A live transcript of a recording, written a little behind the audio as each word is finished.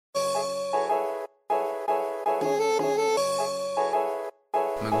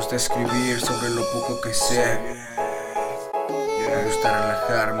gusta escribir sobre lo poco que sé. Me gusta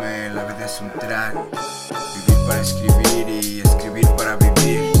relajarme, la vida es un track. Vivir para escribir y escribir para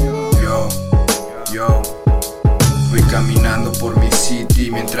vivir. Yo voy caminando por mi city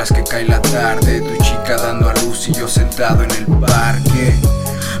mientras que cae la tarde. Tu chica dando a luz y yo sentado en el parque.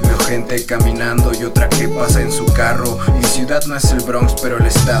 Veo gente caminando y otra que pasa en su carro. Mi ciudad no es el Bronx, pero el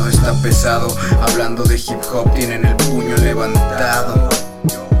estado está pesado. Hablando de hip hop tienen el puño levantado.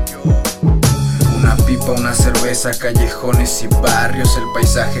 Una pipa, una cerveza, callejones y barrios. El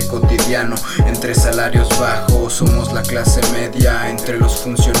paisaje cotidiano entre salarios bajos. Somos la clase media entre los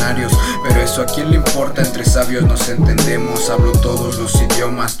funcionarios, pero eso a quién le importa, entre sabios nos entendemos. Hablo todos los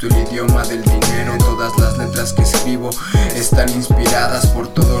idiomas, tú el idioma del dinero. Todas las letras que escribo están inspiradas por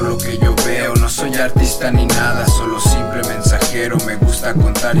todo lo que yo veo. No soy artista ni nada, solo simple mensajero. Me gusta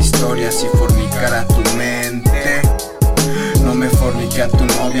contar historias y fornicar a tu mente. No me forniqué a tu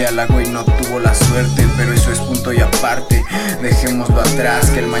novia, la güey no tuvo la suerte, pero eso es punto y aparte. Dejémoslo atrás,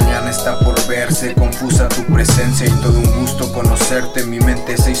 que el mañana está por verse. Confusa tu presencia y todo un gusto conocerte. Mi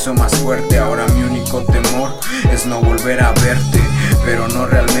mente se hizo más fuerte, ahora mi único temor es no volver a verte. Pero no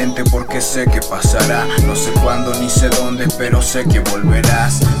realmente, porque sé que pasará. No sé cuándo ni sé dónde, pero sé que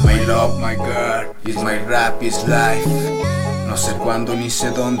volverás. My love, my girl, is my rap, is life. No sé cuándo ni sé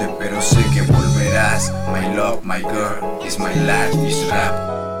dónde, pero sé que volverás. My love, my girl, is my life, is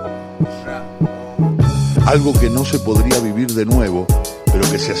rap. Algo que no se podría vivir de nuevo, pero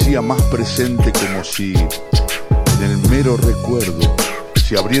que se hacía más presente, como si en el mero recuerdo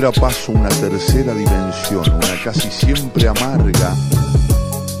se abriera paso una tercera dimensión, una casi siempre amarga,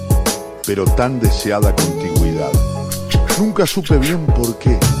 pero tan deseada contigüidad. Nunca supe bien por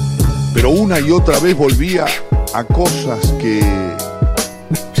qué, pero una y otra vez volvía a cosas que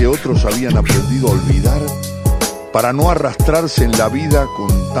otros habían aprendido a olvidar para no arrastrarse en la vida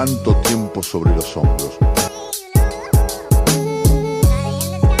con tanto tiempo sobre los hombros.